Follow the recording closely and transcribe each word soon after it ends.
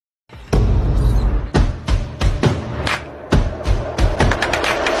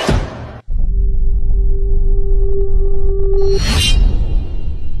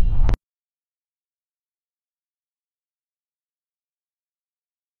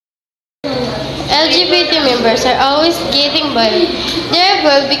LGBT members are always getting bullied. They are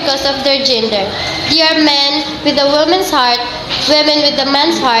bullied because of their gender. They are men with a woman's heart, women with a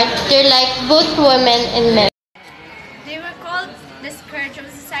man's heart. They're like both women and men. They were called the scourge of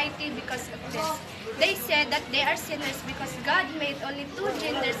society because of this. They said that they are sinners because God made only two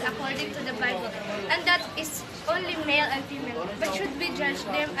genders according to the Bible, and that is only male and female. But should we judge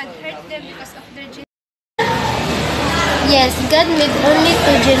them and hurt them because of their gender? Yes, God made only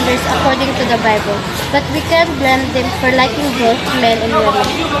two genders according to the Bible, but we can't blame them for liking both men and women.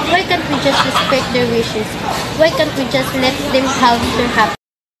 Why can't we just respect their wishes? Why can't we just let them have their happiness?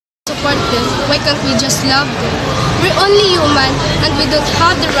 Support them. Why can't we just love them? We're only human and we don't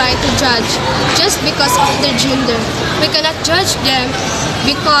have the right to judge just because of their gender. We cannot judge them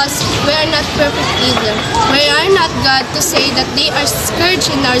because we are not perfect either. We are not God to say that they are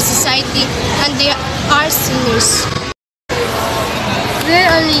scourge in our society and they are sinners. We're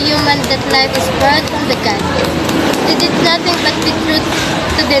only human that life is borrowed from the God. They did nothing but be true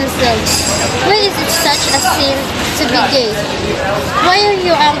to themselves. Why is it such a sin to be gay? Why are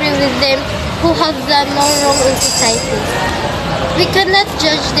you angry with them who have done no wrong in society? We cannot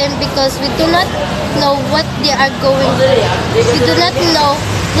judge them because we do not know what they are going through. We do not know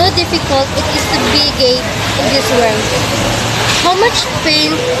how difficult it is to be gay in this world. How much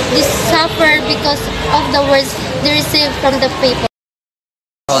pain they suffer because of the words they receive from the people.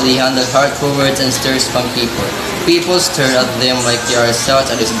 How they handle hurtful words and stares from people. People stare at them like they are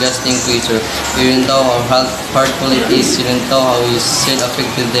such a disgusting creature. Even though how hurtful it is, even though how it still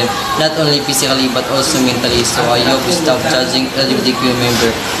affected them, not only physically but also mentally. So I hope you stop judging LGBTQ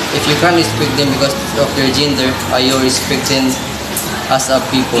member. If you can't respect them because of their gender, I hope respecting us as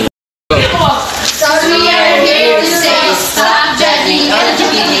people. So we are here to say stop judging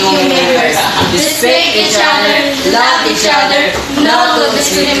LGBTQ members. Respect each other, love each other, no to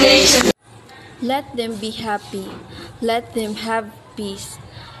discrimination. Let them be happy. Let them have peace.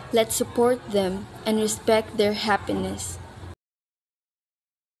 Let's support them and respect their happiness.